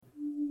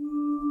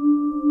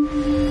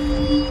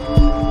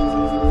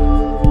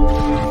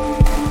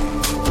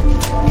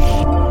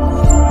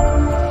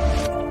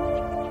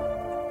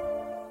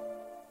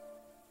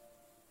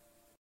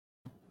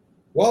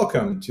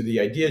welcome to the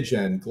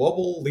Ideagen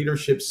Global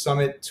Leadership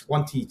Summit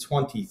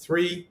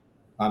 2023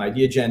 on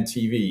Ideagen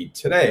TV.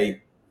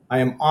 Today, I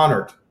am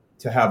honored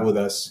to have with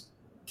us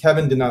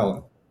Kevin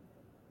Donnellan,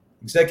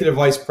 Executive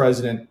Vice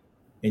President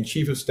and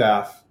Chief of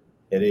Staff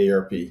at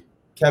AARP.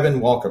 Kevin,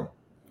 welcome.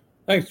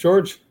 Thanks,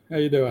 George. How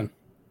you doing?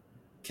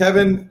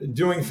 Kevin,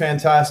 doing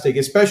fantastic,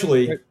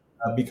 especially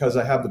because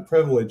I have the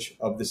privilege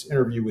of this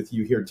interview with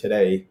you here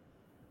today.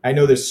 I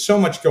know there's so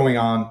much going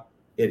on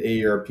at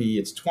AARP.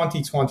 It's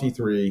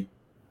 2023.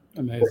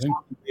 Amazing.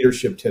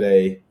 Leadership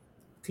today.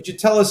 Could you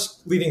tell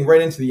us, leading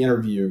right into the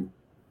interview,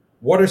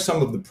 what are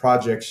some of the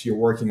projects you're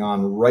working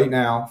on right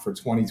now for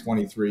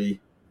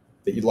 2023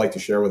 that you'd like to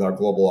share with our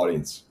global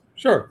audience?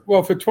 Sure.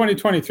 Well, for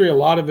 2023, a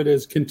lot of it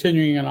is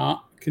continuing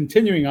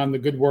on the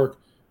good work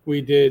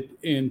we did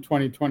in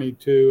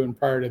 2022 and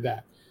prior to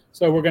that.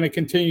 So we're going to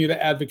continue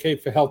to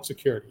advocate for health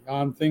security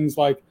on things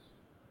like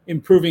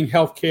improving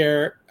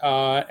healthcare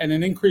and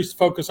an increased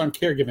focus on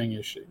caregiving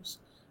issues,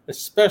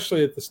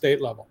 especially at the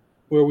state level,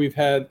 where we've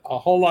had a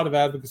whole lot of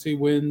advocacy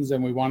wins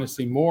and we want to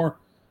see more.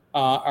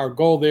 Our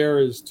goal there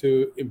is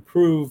to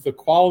improve the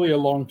quality of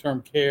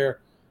long-term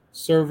care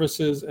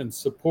services and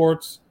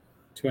supports,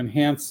 to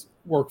enhance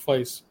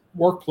workplace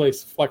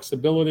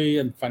flexibility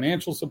and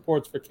financial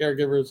supports for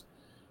caregivers,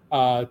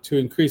 to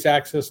increase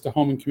access to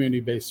home and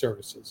community-based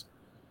services.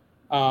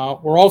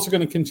 We're also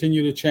going to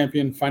continue to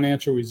champion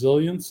financial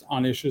resilience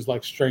on issues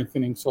like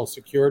strengthening Social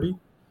Security,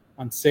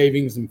 on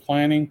savings and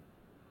planning,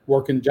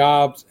 work and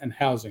jobs, and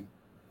housing.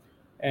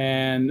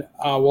 And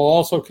we'll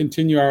also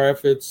continue our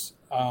efforts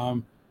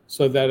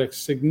so that a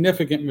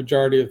significant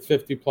majority of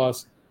 50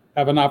 plus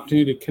have an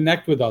opportunity to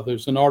connect with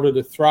others in order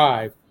to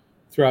thrive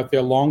throughout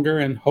their longer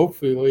and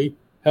hopefully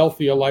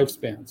healthier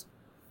lifespans.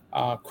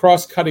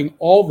 Cross-cutting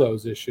all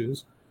those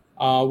issues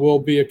will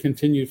be a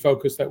continued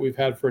focus that we've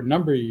had for a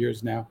number of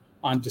years now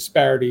on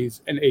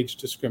disparities and age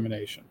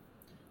discrimination.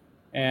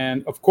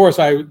 And of course,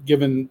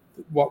 given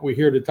what we're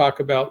here to talk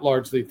about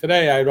largely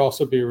today, I'd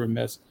also be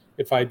remiss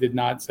if I did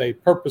not say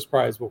Purpose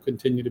Prize will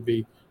continue to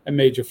be a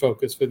major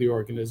focus for the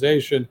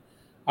organization.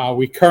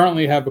 We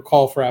currently have a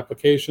call for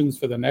applications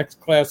for the next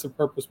class of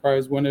Purpose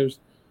Prize winners.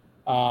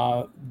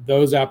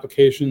 Those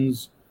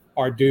applications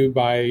are due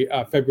by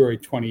February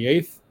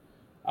 28th.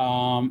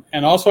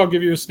 And also, I'll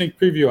give you a sneak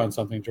preview on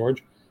something,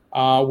 George.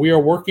 We are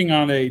working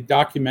on a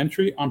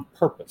documentary on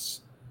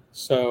purpose.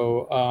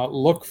 So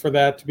look for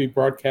that to be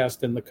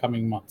broadcast in the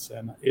coming months.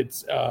 And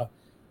it's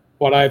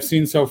what I've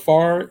seen so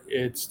far.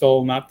 It's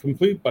still not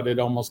complete, but it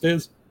almost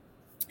is.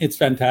 It's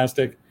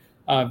fantastic,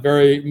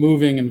 very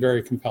moving and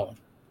very compelling.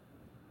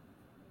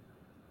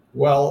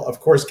 Well, of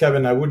course,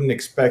 Kevin, I wouldn't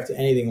expect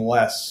anything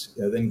less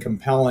than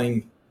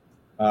compelling.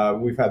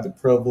 We've had the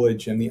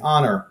privilege and the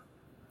honor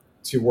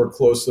to work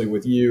closely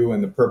with you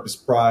and the Purpose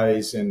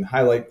Prize and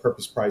highlight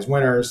Purpose Prize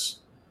winners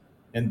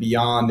and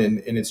beyond.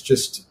 And it's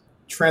just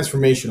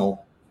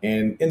transformational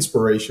and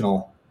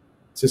inspirational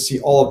to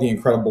see all of the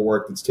incredible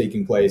work that's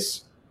taking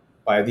place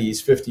by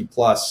these 50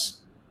 plus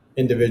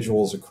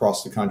individuals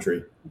across the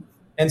country.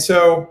 And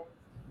so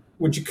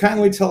would you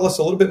kindly tell us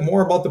a little bit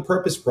more about the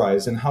Purpose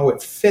Prize and how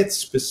it fits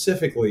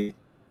specifically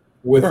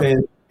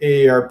within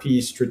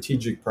AARP's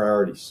strategic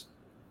priorities?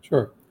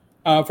 Sure.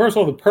 First of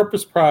all, the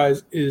Purpose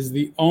Prize is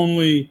the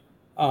only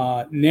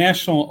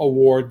national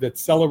award that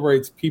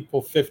celebrates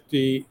people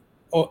 50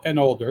 and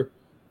older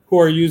who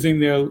are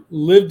using their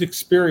lived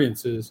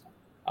experiences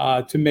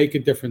to make a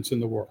difference in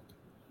the world.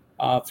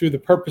 Through the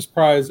Purpose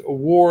Prize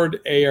award,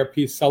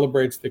 AARP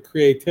celebrates the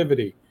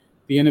creativity,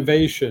 the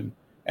innovation,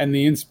 and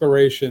the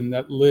inspiration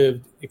that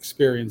lived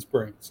experience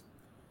brings.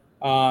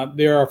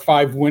 There are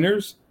 5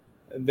 winners.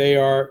 They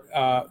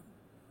are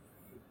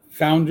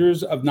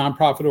founders of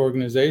nonprofit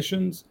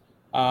organizations.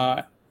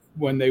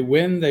 When they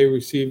win, they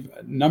receive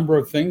a number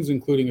of things,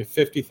 including a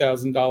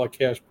 $50,000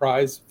 cash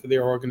prize for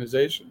their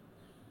organization.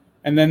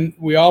 And then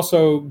we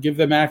also give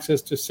them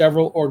access to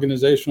several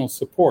organizational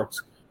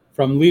supports,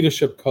 from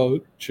leadership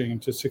coaching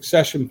to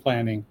succession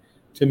planning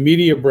to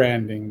media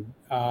branding,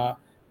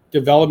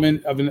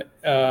 development of an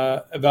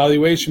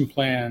evaluation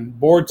plan,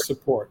 board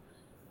support.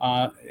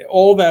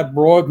 All that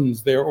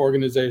broadens their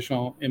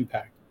organizational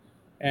impact.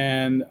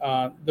 And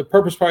the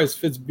Purpose Prize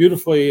fits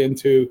beautifully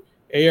into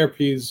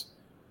AARP's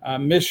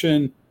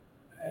mission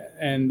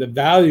and the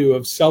value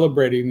of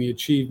celebrating the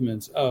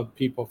achievements of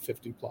people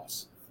 50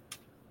 plus.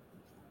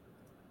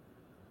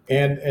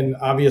 And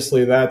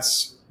obviously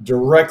that's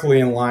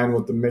directly in line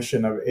with the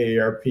mission of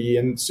AARP.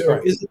 And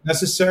so Is it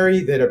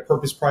necessary that a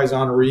Purpose Prize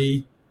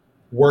honoree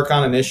work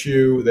on an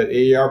issue that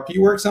AARP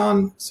works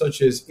on,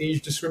 such as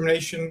age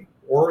discrimination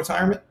or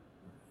retirement?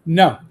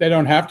 No, they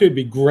don't have to. It'd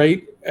be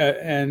great.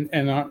 And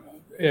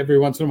every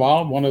once in a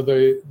while, one of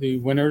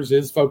the winners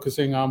is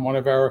focusing on one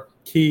of our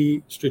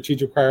key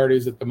strategic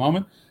priorities at the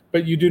moment,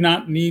 but you do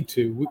not need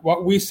to.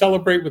 What we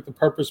celebrate with the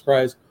Purpose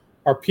Prize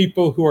are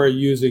people who are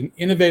using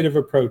innovative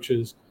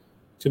approaches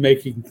to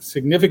making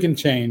significant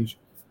change,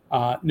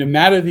 no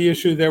matter the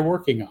issue they're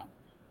working on.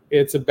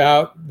 It's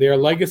about their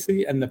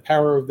legacy and the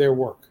power of their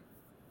work.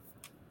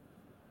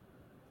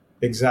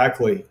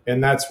 Exactly.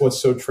 And that's what's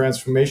so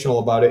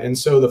transformational about it. And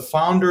so the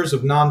founders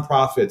of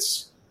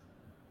nonprofits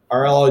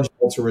are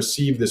eligible to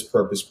receive this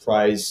Purpose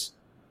Prize,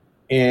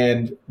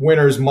 and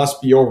winners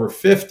must be over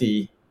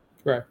 50.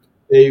 Correct.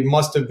 They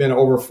must have been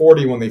over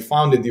 40 when they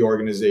founded the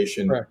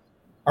organization. Correct.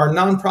 Are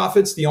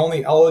nonprofits the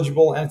only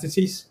eligible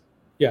entities?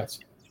 Yes.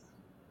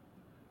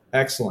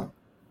 Excellent.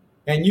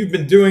 And you've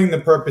been doing the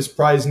Purpose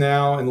Prize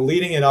now and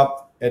leading it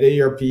up at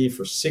AARP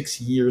for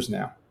 6 years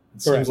now.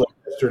 It Correct. seems like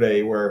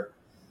yesterday where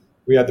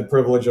we had the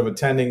privilege of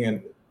attending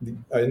an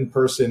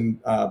in-person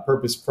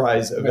Purpose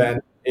Prize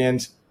event. Right.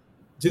 And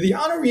do the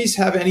honorees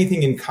have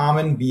anything in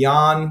common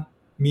beyond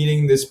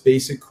meeting this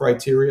basic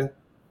criteria?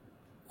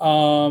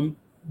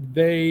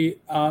 They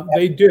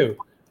do.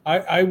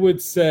 I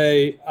would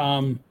say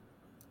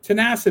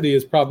tenacity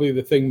is probably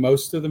the thing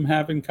most of them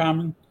have in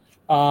common.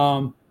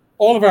 All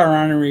of our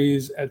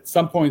honorees at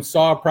some point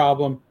saw a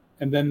problem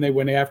and then they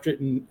went after it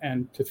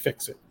and to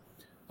fix it.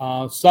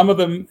 Some of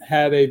them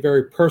had a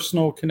very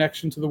personal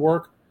connection to the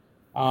work.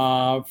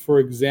 For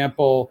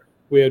example,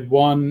 we had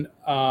one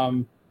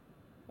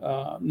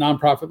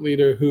nonprofit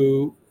leader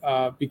who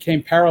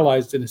became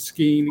paralyzed in a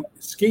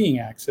skiing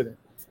accident.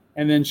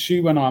 And then she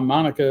went on,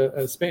 Monica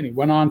Spaney,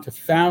 went on to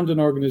found an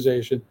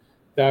organization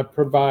that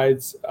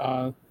provides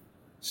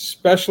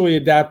specially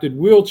adapted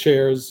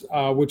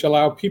wheelchairs, which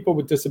allow people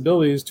with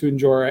disabilities to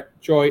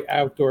enjoy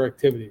outdoor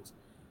activities.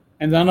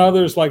 And then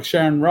others like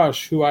Sharon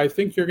Rush, who I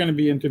think you're going to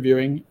be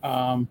interviewing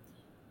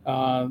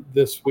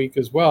this week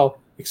as well,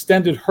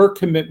 extended her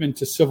commitment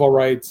to civil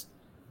rights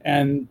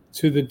and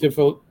to the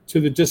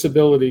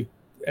disability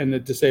and the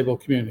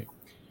disabled community.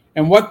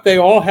 And what they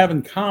all have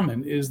in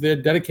common is their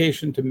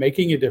dedication to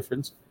making a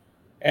difference,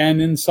 and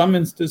in some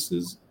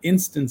instances,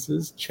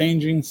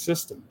 changing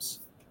systems.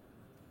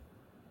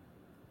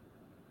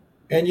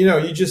 And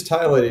you just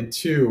highlighted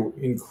two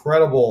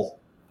incredible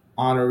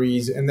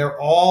honorees, and they're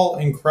all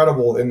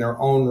incredible in their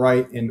own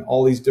right in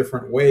all these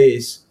different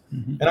ways.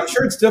 Mm-hmm. And I'm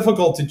sure it's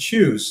difficult to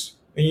choose.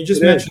 And you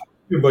just mentioned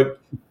it too, but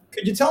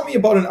could you tell me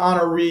about an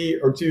honoree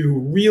or two who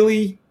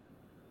really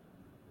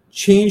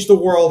changed the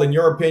world, in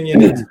your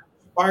opinion, and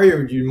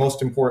inspired you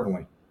most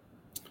importantly?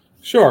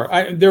 Sure.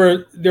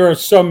 There are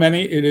so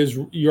many.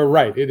 You're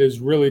right. It is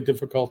really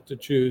difficult to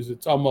choose.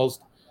 It's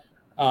almost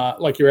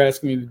like you're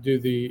asking me to do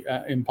the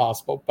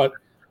impossible. But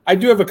I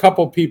do have a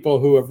couple people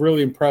who have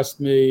really impressed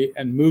me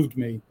and moved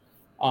me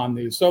on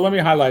these. So let me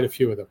highlight a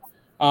few of them.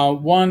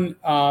 One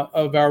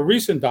of our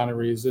recent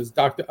honorees is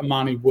Dr.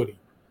 Amani Woody.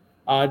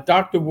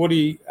 Dr.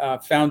 Woody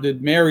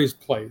founded Mary's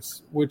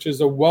Place, which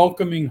is a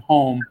welcoming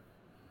home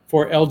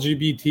for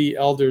LGBT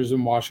elders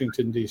in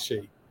Washington,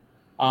 D.C.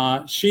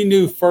 She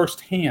knew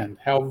firsthand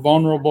how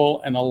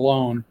vulnerable and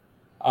alone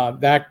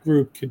that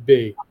group could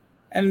be.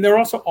 And they're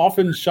also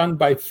often shunned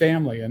by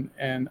family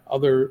and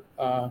other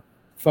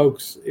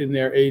folks in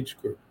their age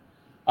group.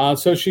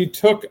 So she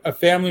took a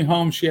family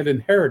home she had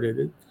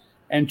inherited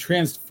and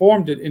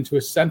transformed it into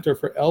a center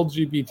for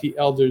LGBT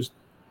elders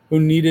who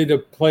needed a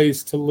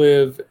place to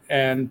live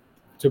and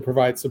to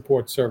provide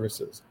support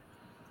services.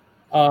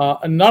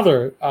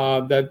 Another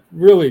that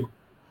really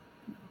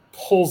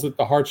pulls at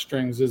the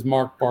heartstrings is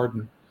Mark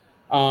Barden.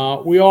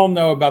 We all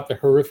know about the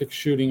horrific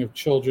shooting of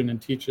children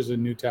and teachers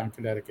in Newtown,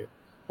 Connecticut.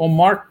 Well,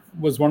 Mark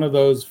was one of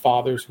those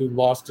fathers who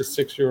lost a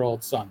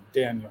 6-year-old son,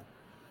 Daniel.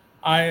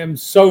 I am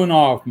so in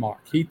awe of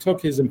Mark. He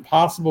took his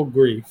impossible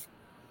grief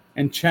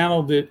and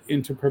channeled it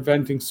into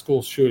preventing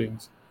school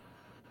shootings.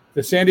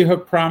 The Sandy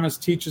Hook Promise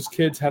teaches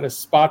kids how to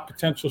spot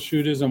potential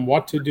shooters and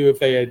what to do if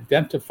they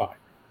identify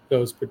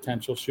those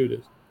potential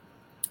shooters.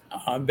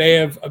 They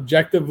have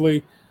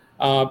objectively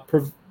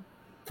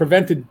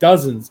prevented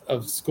dozens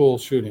of school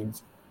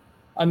shootings.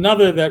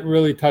 Another that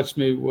really touched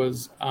me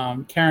was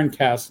Karen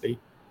Cassidy.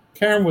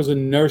 Karen was a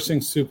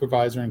nursing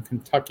supervisor in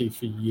Kentucky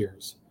for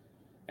years,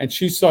 and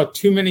she saw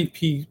too many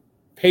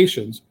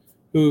patients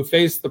who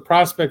faced the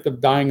prospect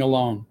of dying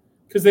alone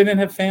because they didn't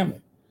have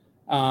family.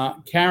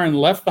 Karen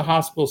left the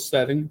hospital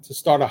setting to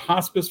start a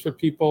hospice for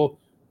people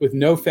with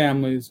no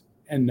families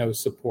and no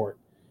support.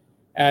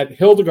 At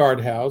Hildegard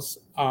House,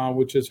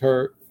 which is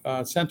her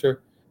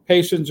center,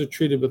 patients are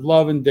treated with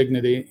love and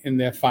dignity in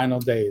their final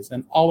days,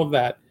 and all of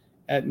that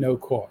at no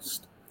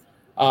cost.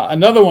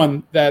 Another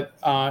one that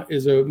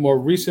is a more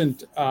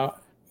recent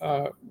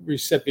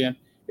recipient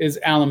is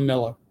Alan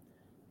Miller.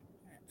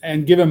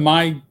 And given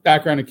my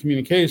background in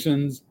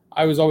communications,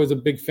 I was always a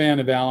big fan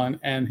of Alan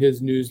and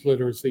his news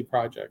literacy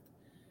project.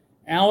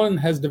 Alan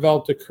has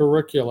developed a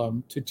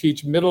curriculum to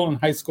teach middle and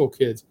high school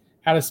kids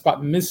how to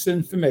spot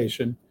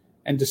misinformation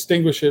and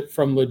distinguish it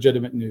from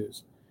legitimate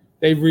news.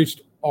 They've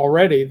reached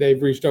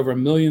over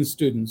 1 million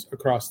students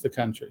across the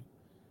country.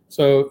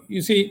 So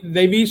you see,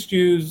 they've each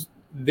used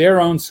their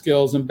own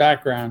skills and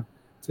background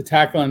to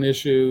tackle an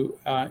issue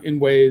in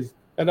ways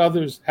that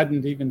others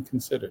hadn't even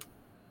considered.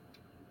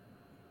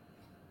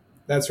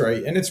 That's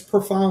right. And it's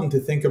profound to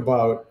think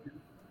about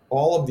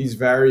all of these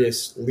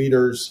various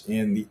leaders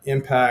and the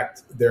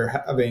impact they're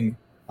having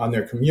on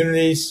their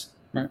communities,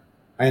 right,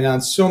 and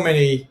on so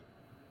many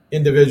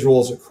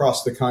individuals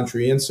across the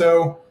country. And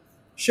so,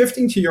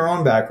 Shifting to your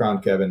own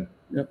background, Kevin,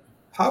 Yep.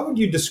 how would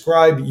you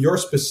describe your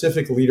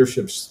specific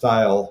leadership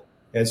style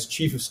as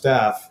Chief of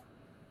Staff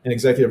and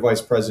Executive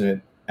Vice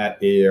President at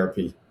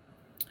AARP?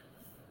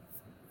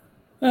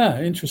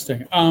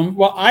 Interesting.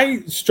 Well,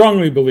 I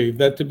strongly believe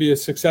that to be a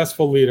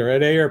successful leader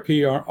at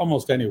AARP or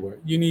almost anywhere,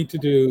 you need to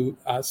do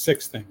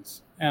 6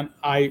 things. And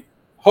I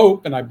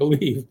hope and I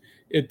believe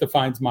it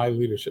defines my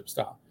leadership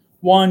style.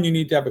 1, you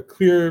need to have a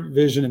clear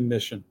vision and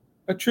mission,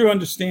 a true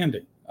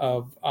understanding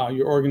of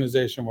your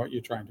organization, what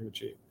you're trying to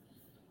achieve.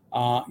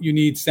 You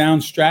need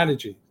sound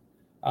strategy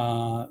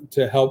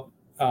to help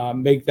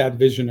make that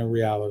vision a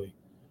reality.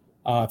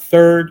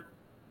 Third,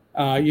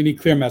 you need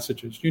clear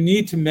messages. You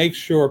need to make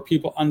sure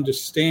people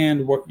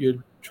understand what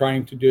you're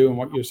trying to do and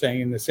what you're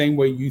saying in the same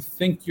way you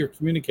think you're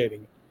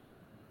communicating it.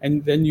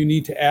 And then you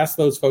need to ask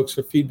those folks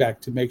for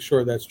feedback to make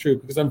sure that's true.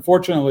 Because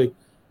unfortunately,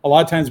 a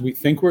lot of times we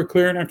think we're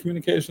clear in our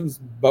communications,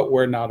 but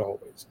we're not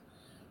always.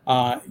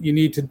 You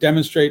need to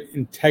demonstrate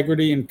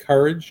integrity and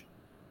courage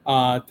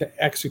to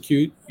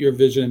execute your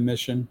vision and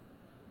mission.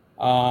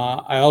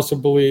 I also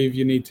believe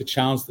you need to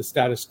challenge the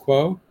status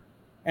quo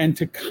and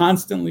to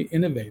constantly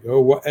innovate,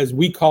 or as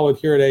we call it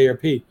here at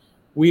AARP,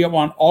 we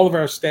want all of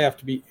our staff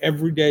to be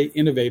everyday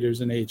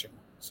innovators in aging.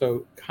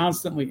 So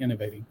constantly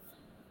innovating.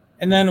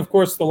 And then, of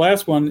course, the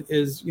last one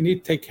is you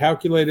need to take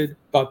calculated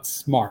but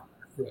smart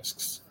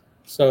risks.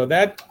 So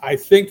that, I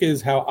think,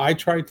 is how I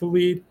try to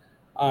lead.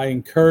 I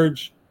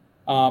encourage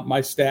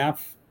my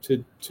staff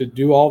to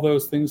do all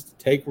those things, to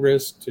take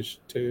risks,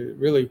 to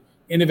really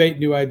innovate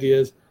new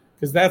ideas,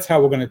 because that's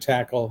how we're going to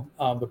tackle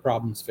the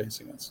problems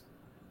facing us.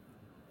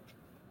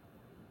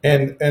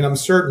 And I'm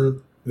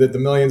certain that the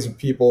millions of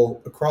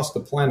people across the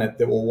planet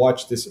that will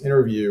watch this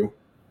interview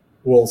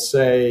will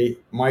say,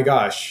 my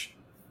gosh,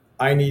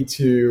 I need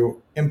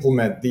to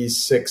implement these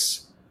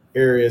 6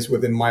 areas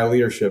within my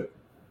leadership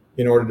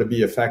in order to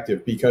be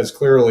effective, because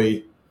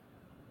clearly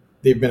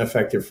they've been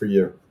effective for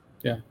you.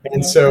 Yeah.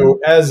 And so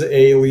as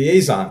a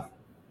liaison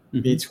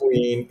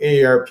between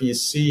AARP's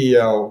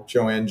CEO,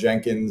 Joanne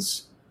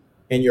Jenkins,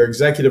 and your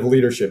executive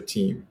leadership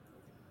team,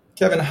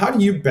 Kevin, how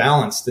do you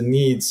balance the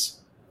needs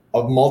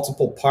of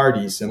multiple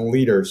parties and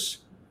leaders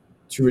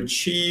to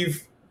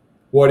achieve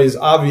what is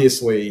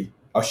obviously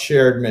a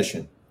shared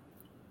mission?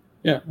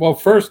 Yeah. Well,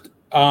 first,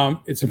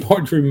 it's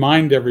important to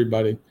remind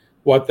everybody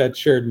what that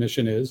shared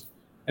mission is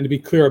and to be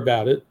clear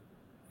about it.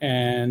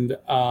 And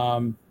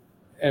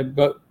at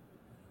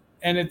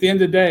the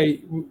end of the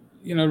day,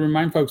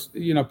 remind folks,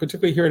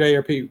 particularly here at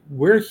AARP,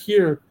 we're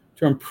here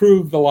to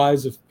improve the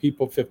lives of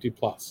people 50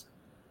 plus.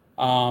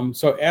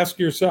 So ask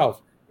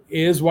yourself,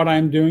 is what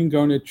I'm doing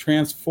going to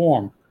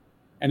transform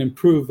and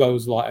improve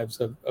those lives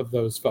of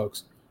those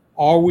folks?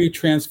 Are we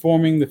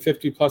transforming the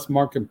 50 plus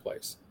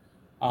marketplace?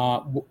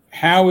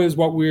 How is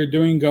what we're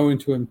doing going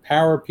to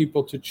empower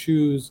people to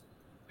choose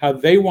how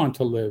they want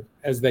to live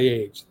as they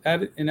age?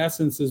 That, in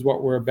essence, is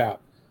what we're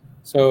about.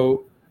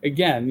 So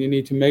again, you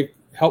need to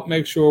help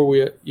make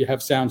sure you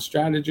have sound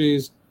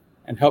strategies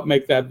and help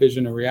make that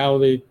vision a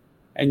reality.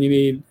 And you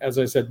need, as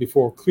I said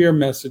before, clear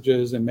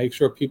messages and make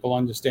sure people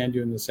understand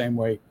you in the same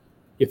way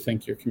you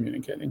think you're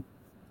communicating.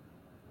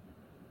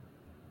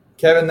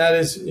 Kevin, that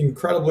is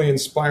incredibly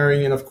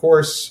inspiring. And of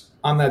course,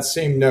 on that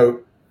same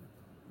note,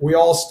 we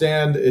all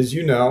stand, as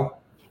you know,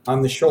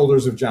 on the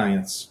shoulders of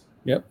giants.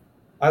 Yep.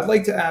 I'd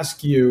like to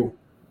ask you,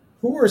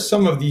 who are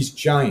some of these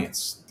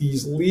giants,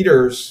 these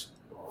leaders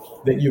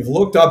that you've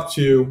looked up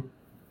to,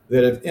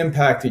 that have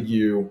impacted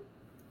you,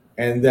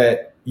 and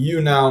that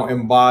you now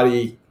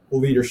embody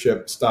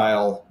leadership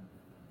style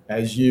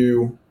as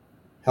you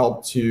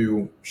help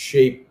to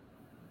shape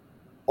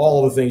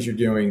all of the things you're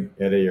doing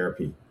at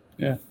AARP?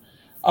 Yeah.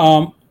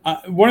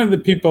 One of the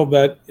people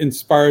that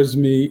inspires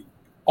me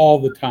all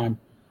the time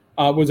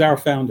was our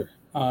founder,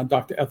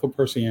 Dr. Ethel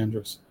Percy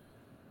Andrus.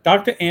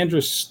 Dr.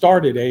 Andrus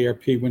started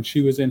AARP when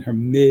she was in her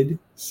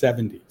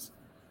mid-70s.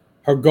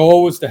 Her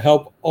goal was to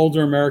help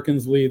older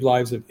Americans lead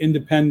lives of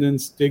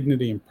independence,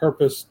 dignity, and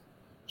purpose.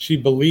 She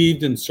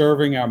believed in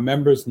serving our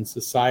members in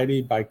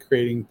society by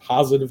creating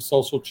positive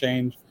social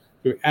change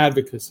through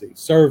advocacy,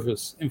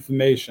 service,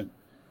 information.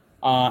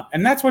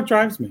 And that's what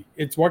drives me.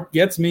 It's what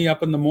gets me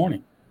up in the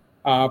morning.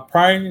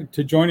 Prior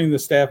to joining the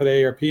staff at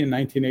AARP in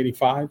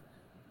 1985,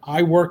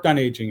 I worked on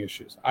aging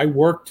issues. I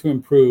worked to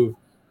improve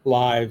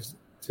lives,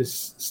 to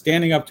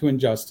standing up to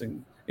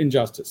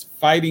injustice,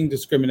 fighting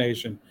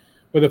discrimination,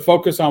 with a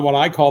focus on what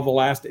I call the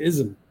last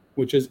ism,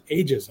 which is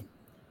ageism.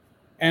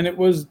 And it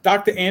was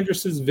Dr.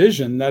 Andrus's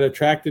vision that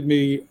attracted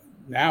me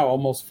now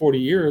almost 40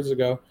 years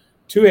ago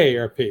to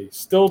AARP.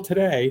 Still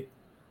today,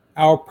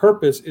 our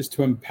purpose is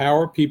to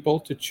empower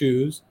people to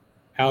choose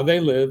how they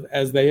live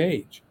as they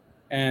age.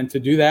 And to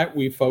do that,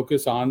 we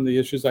focus on the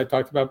issues I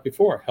talked about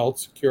before: health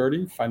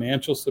security,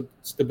 financial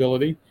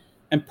stability,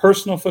 and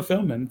personal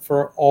fulfillment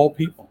for all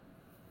people.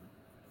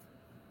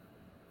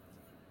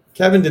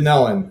 Kevin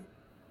Donnellan,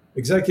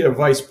 Executive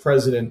Vice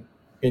President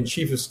and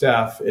Chief of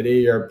Staff at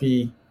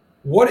AARP,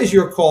 what is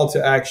your call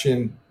to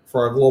action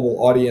for our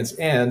global audience?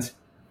 And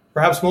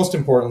perhaps most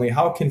importantly,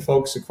 how can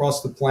folks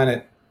across the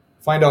planet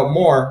find out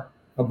more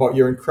about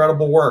your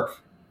incredible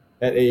work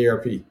at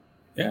AARP?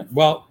 Yeah,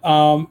 well,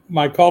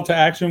 my call to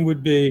action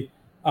would be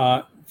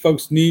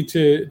folks need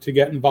to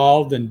get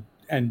involved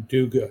and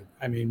do good.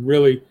 I mean,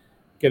 really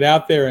get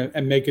out there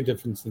and make a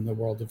difference in the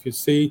world. If you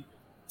see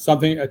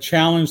something, a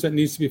challenge that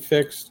needs to be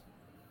fixed,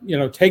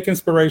 take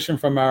inspiration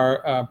from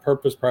our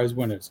Purpose Prize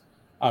winners.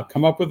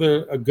 Come up with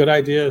a good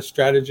idea, a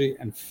strategy,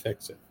 and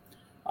fix it.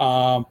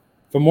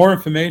 For more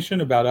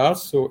information about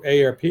us or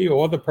AARP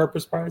or the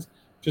Purpose Prize,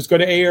 just go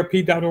to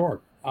aarp.org.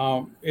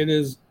 It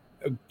is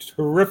a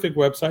terrific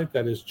website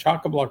that is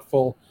chock-a-block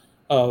full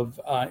of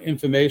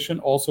information,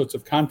 all sorts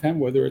of content,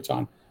 whether it's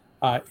on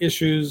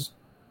issues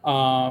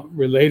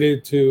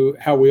related to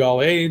how we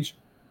all age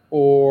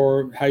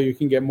or how you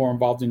can get more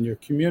involved in your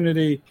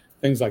community,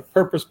 things like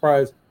Purpose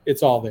Prize.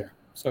 It's all there.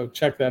 So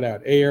check that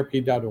out,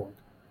 aarp.org.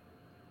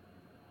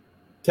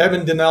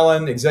 Kevin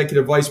Donnellan,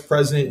 Executive Vice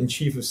President and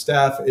Chief of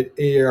Staff at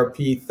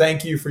AARP,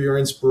 thank you for your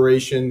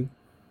inspiration.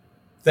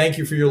 Thank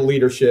you for your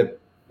leadership.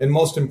 And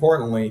most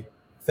importantly,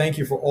 thank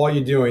you for all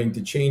you're doing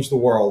to change the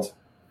world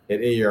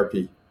at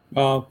AARP.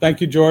 Well, thank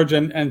you, George.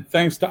 And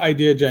thanks to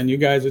Ideagen. You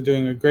guys are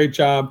doing a great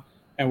job.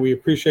 And we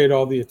appreciate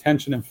all the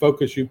attention and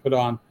focus you put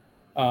on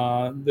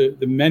the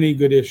many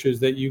good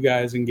issues that you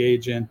guys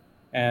engage in.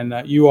 And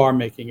you are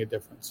making a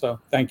difference. So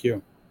thank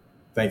you.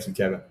 Thank you,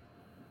 Kevin.